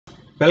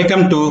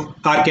Welcome to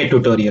RK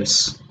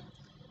Tutorials.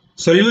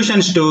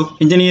 Solutions to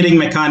Engineering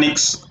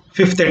Mechanics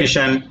 5th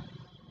edition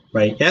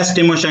by S.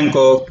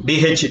 Timoshenko,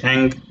 D.H.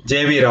 Young,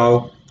 J.V.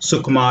 Rao,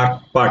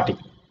 Sukumar, Pati.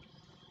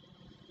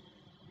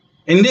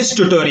 In this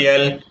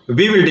tutorial,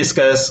 we will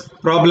discuss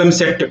problem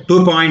set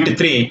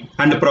 2.3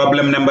 and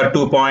problem number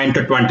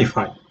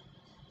 2.25.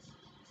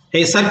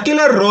 A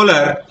circular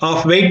roller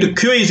of weight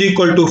Q is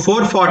equal to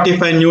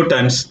 445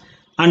 newtons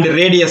and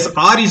radius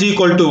R is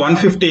equal to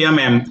 150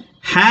 mm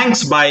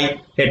hangs by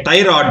a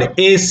tie rod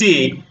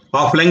AC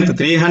of length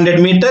 300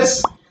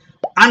 meters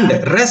and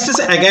rests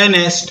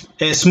against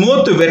a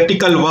smooth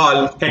vertical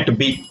wall at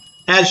B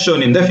as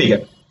shown in the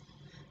figure.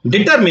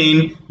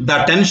 Determine the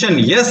tension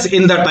S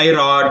in the tie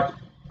rod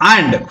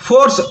and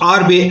force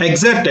RB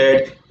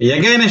exerted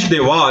against the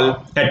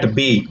wall at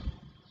B.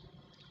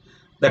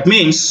 That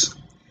means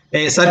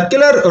a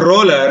circular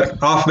roller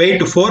of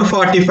weight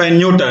 445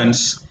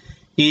 newtons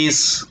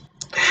is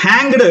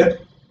hanged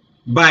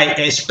by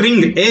a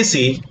string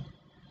AC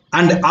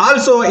and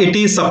also it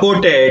is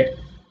supported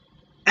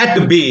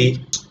at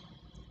B.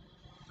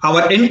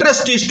 Our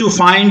interest is to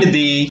find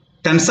the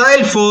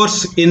tensile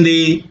force in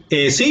the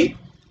AC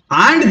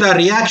and the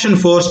reaction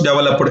force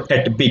developed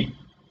at B.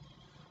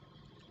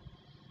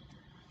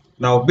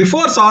 Now,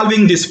 before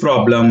solving this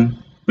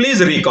problem, please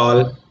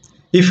recall,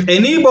 if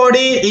any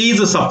body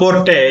is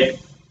supported,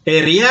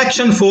 a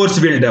reaction force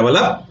will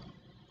develop,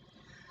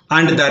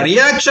 and the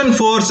reaction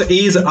force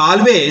is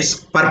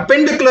always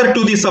perpendicular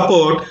to the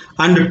support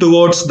and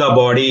towards the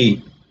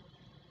body.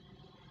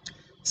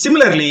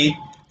 Similarly,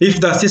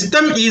 if the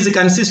system is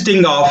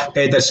consisting of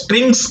either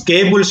strings,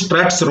 cables,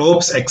 struts,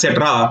 ropes,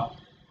 etc.,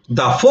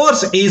 the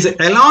force is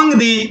along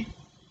the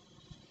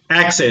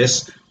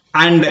axis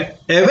and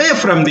away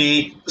from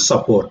the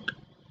support.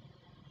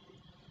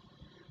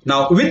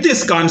 Now, with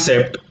this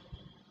concept,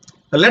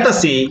 let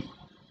us see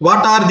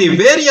what are the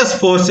various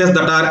forces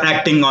that are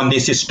acting on the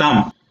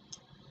system.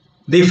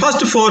 The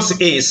first force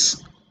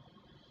is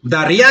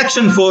the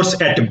reaction force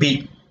at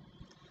B.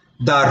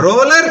 The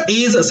roller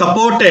is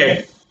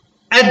supported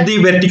at the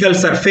vertical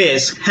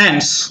surface,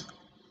 hence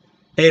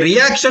a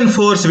reaction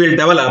force will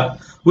develop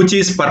which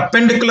is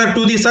perpendicular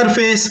to the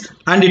surface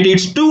and it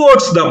is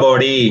towards the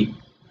body.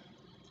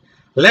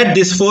 Let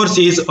this force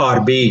is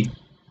RB.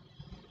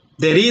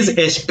 There is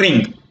a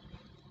string.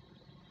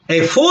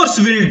 A force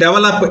will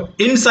develop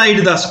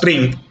inside the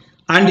string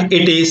and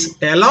it is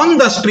along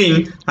the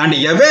string and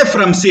away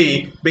from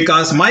C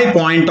because my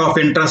point of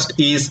interest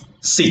is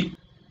C.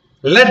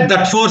 Let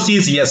that force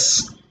is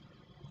S.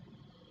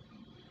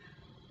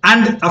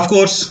 And of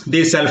course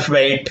the self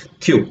weight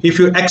Q. If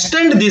you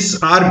extend this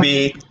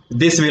RB,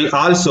 this will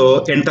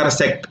also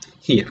intersect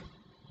here.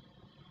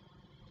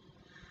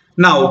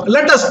 Now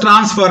let us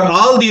transfer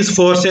all these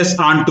forces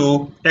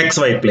onto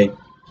XY plane.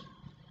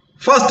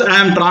 First I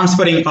am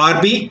transferring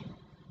RB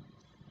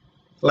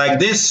like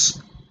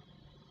this.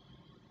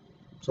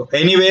 So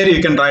anywhere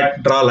you can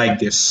draw like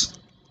this.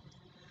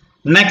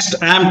 Next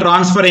I am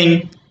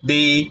transferring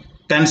the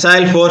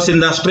tensile force in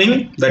the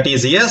string, that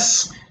is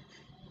S,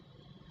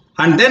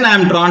 and then I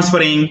am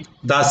transferring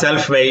the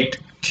self weight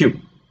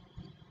Q.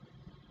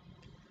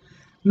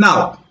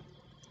 Now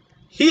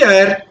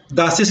here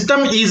the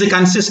system is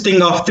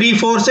consisting of three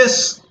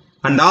forces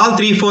and all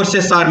three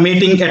forces are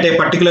meeting at a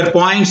particular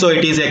point, so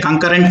it is a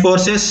concurrent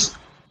forces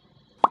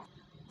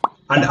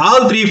and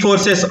all three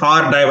forces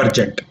are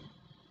divergent.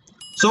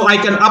 So I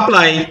can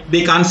apply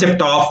the concept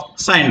of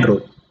Sine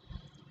Rule.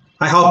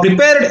 I have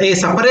prepared a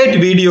separate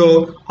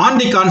video on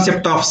the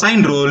concept of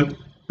Sine Rule.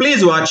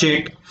 Please watch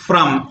it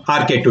from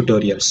RK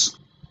Tutorials.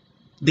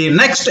 The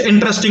next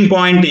interesting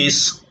point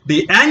is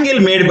the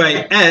angle made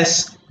by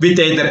S with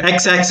either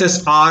x-axis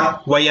or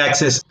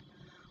y-axis.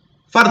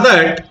 For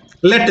that,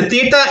 let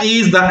theta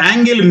is the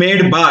angle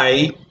made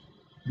by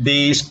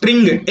the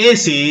string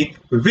AC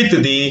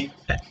with the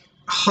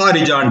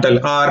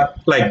horizontal or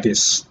like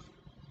this.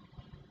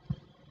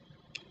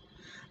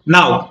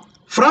 Now,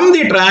 from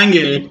the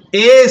triangle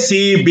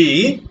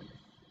ACB,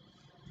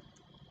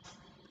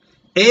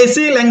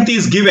 AC length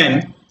is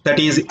given, that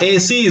is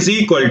AC is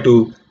equal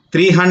to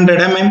 300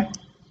 mm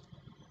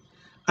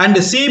and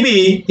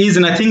CB is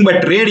nothing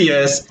but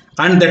radius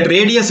and that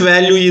radius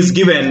value is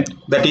given,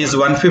 that is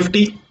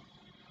 150.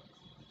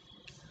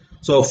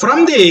 So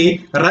from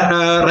the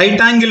right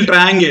angle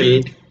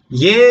triangle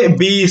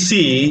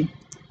ABC,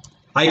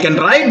 I can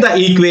write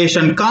the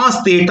equation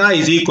cos theta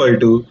is equal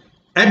to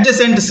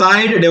adjacent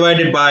side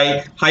divided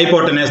by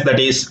hypotenuse, that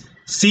is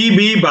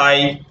CB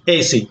by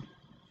AC,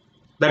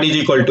 that is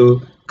equal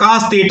to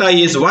cos theta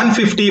is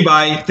 150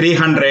 by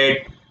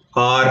 300,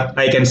 or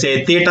I can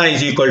say theta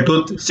is equal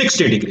to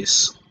 60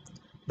 degrees.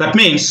 That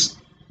means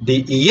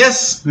the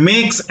S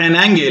makes an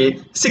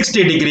angle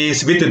 60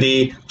 degrees with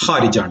the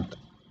horizontal.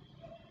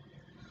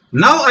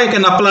 Now I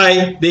can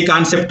apply the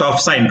concept of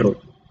Sine Rule.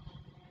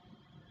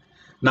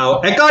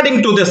 Now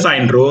according to the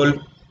Sine Rule,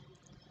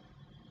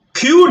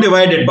 Q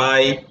divided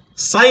by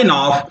sine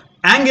of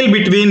angle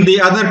between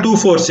the other two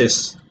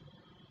forces.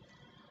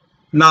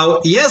 Now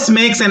S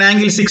makes an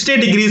angle 60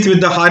 degrees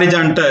with the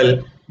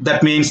horizontal.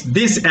 That means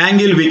this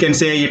angle we can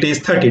say it is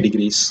 30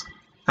 degrees.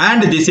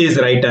 And this is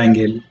right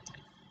angle.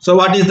 So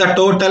what is the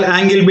total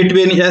angle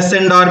between S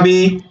and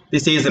RB?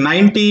 This is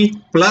 90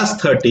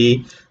 plus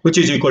 30, which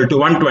is equal to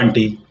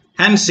 120.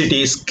 Hence it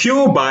is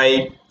Q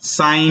by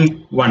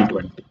sine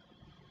 120.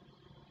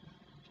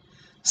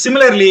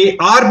 Similarly,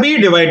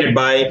 RB divided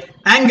by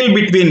angle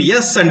between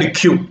S and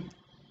Q.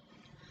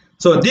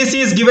 So this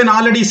is given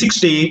already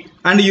 60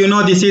 and you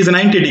know this is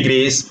 90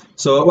 degrees.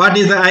 So what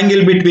is the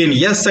angle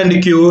between S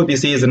and Q?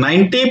 This is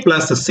 90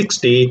 plus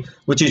 60,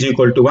 which is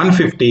equal to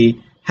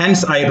 150.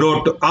 Hence I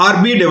wrote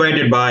RB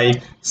divided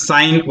by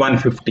sine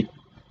 150.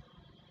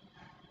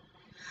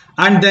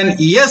 And then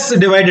S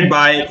divided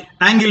by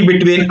angle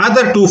between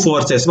other two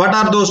forces. What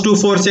are those two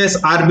forces?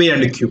 RB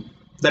and Q.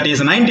 That is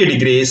 90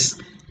 degrees.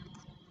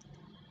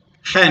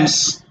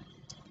 Hence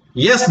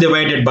S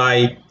divided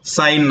by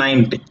sine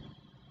 90.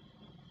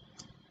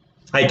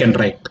 I can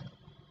write.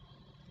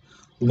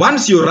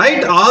 Once you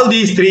write all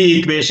these three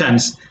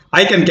equations,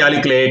 I can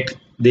calculate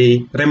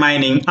the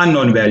remaining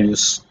unknown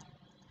values.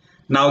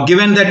 Now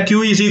given that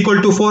Q is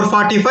equal to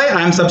 445,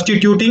 I am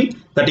substituting,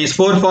 that is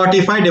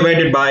 445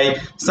 divided by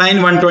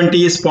sine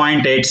 120 is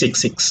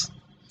 0.866.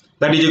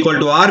 That is equal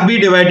to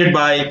RB divided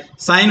by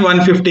sine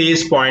 150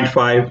 is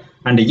 0.5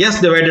 and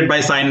S divided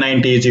by sine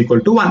 90 is equal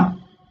to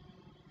 1.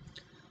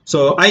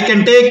 So I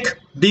can take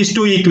these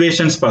two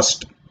equations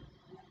first.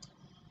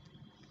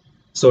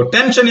 So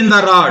tension in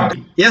the rod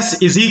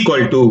S is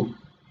equal to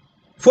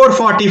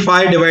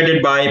 445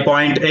 divided by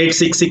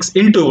 0.866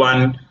 into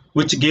 1,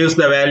 which gives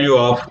the value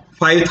of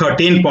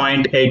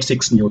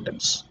 513.86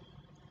 newtons.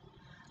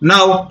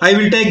 Now I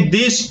will take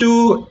these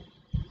two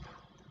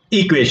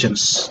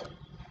equations,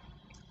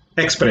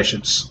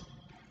 expressions.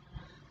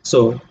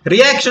 So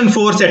reaction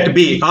force at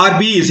B,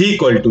 RB is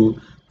equal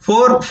to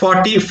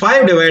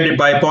 445 divided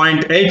by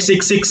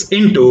 0.866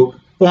 into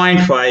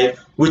 0.5,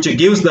 which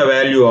gives the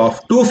value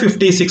of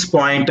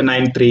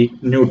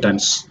 256.93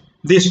 newtons.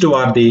 These two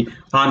are the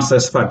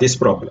answers for this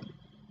problem.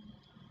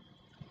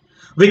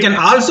 We can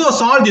also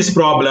solve this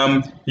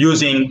problem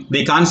using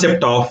the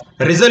concept of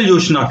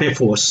resolution of a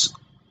force.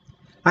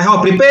 I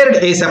have prepared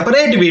a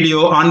separate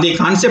video on the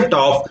concept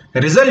of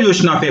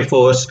resolution of a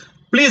force.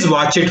 Please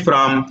watch it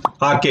from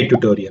RK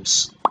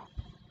tutorials.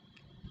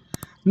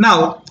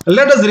 Now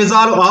let us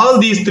resolve all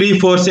these three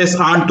forces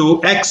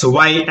onto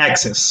XY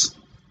axis.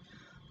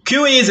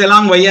 Q is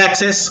along Y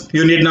axis,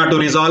 you need not to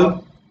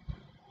resolve.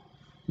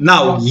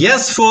 Now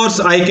S force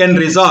I can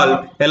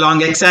resolve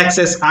along X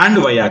axis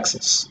and Y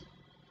axis.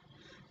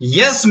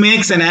 S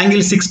makes an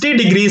angle 60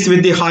 degrees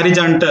with the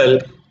horizontal,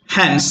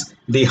 hence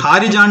the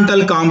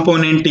horizontal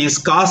component is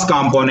cos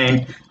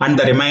component and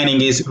the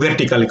remaining is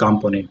vertical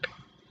component.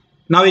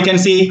 Now we can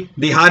see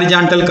the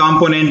horizontal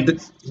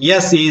component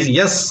S is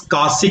S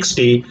cos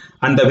 60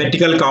 and the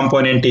vertical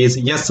component is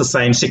S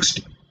sin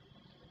 60.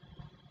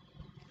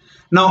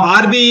 Now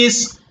RB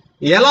is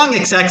along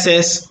X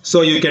axis,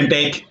 so you can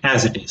take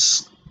as it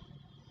is.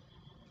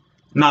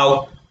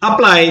 Now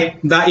apply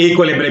the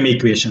equilibrium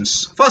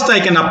equations. First I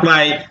can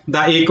apply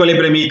the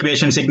equilibrium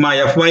equation sigma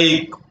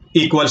Fy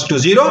equals to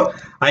 0.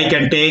 I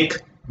can take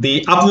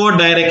the upward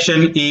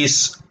direction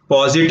is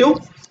positive,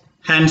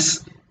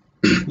 hence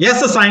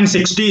S sin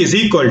 60 is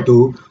equal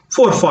to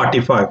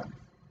 445.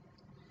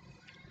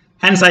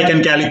 Hence I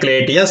can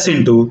calculate S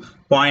into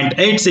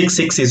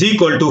 0.866 is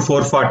equal to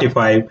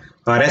 445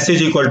 or S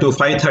is equal to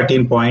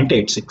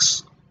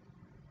 513.86.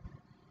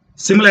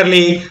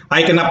 Similarly,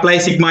 I can apply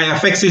sigma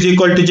Fx is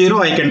equal to 0.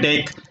 I can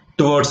take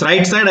towards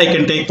right side, I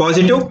can take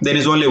positive. There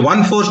is only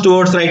one force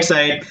towards right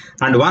side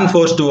and one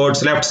force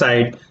towards left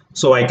side.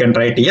 So I can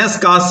write S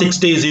cos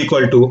 60 is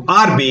equal to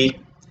RB.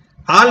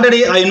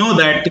 Already I know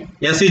that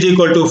S is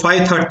equal to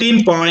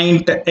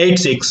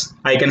 513.86.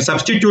 I can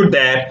substitute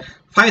there.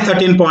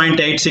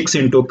 513.86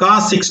 into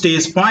cos 60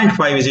 is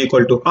 0.5 is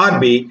equal to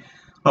RB.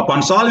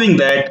 Upon solving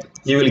that,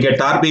 you will get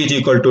RB is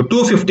equal to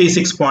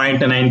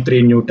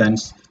 256.93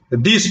 newtons.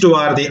 These two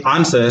are the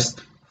answers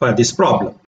for this problem.